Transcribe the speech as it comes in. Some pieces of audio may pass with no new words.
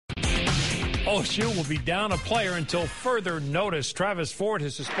OSU will be down a player until further notice. Travis Ford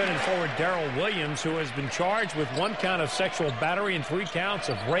has suspended forward Darrell Williams, who has been charged with 1 count of sexual battery and 3 counts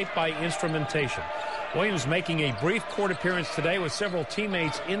of rape by instrumentation. Williams making a brief court appearance today with several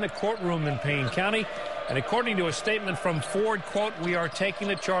teammates in the courtroom in Payne County. And according to a statement from Ford, quote, "We are taking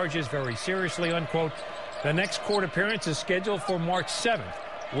the charges very seriously," unquote. The next court appearance is scheduled for March 7th.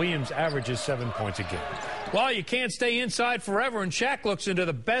 Williams averages 7 points a game. Well, you can't stay inside forever, and Shaq looks into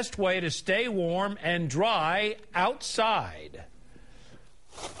the best way to stay warm and dry outside.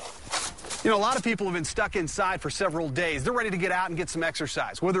 You know, a lot of people have been stuck inside for several days. They're ready to get out and get some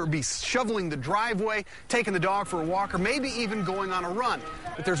exercise, whether it be shoveling the driveway, taking the dog for a walk, or maybe even going on a run.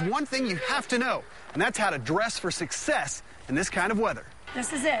 But there's one thing you have to know, and that's how to dress for success in this kind of weather.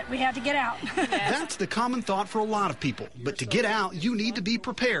 This is it. We have to get out. That's the common thought for a lot of people. But to get out, you need to be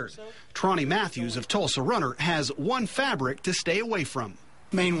prepared. Tronnie Matthews of Tulsa Runner has one fabric to stay away from.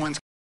 Main one's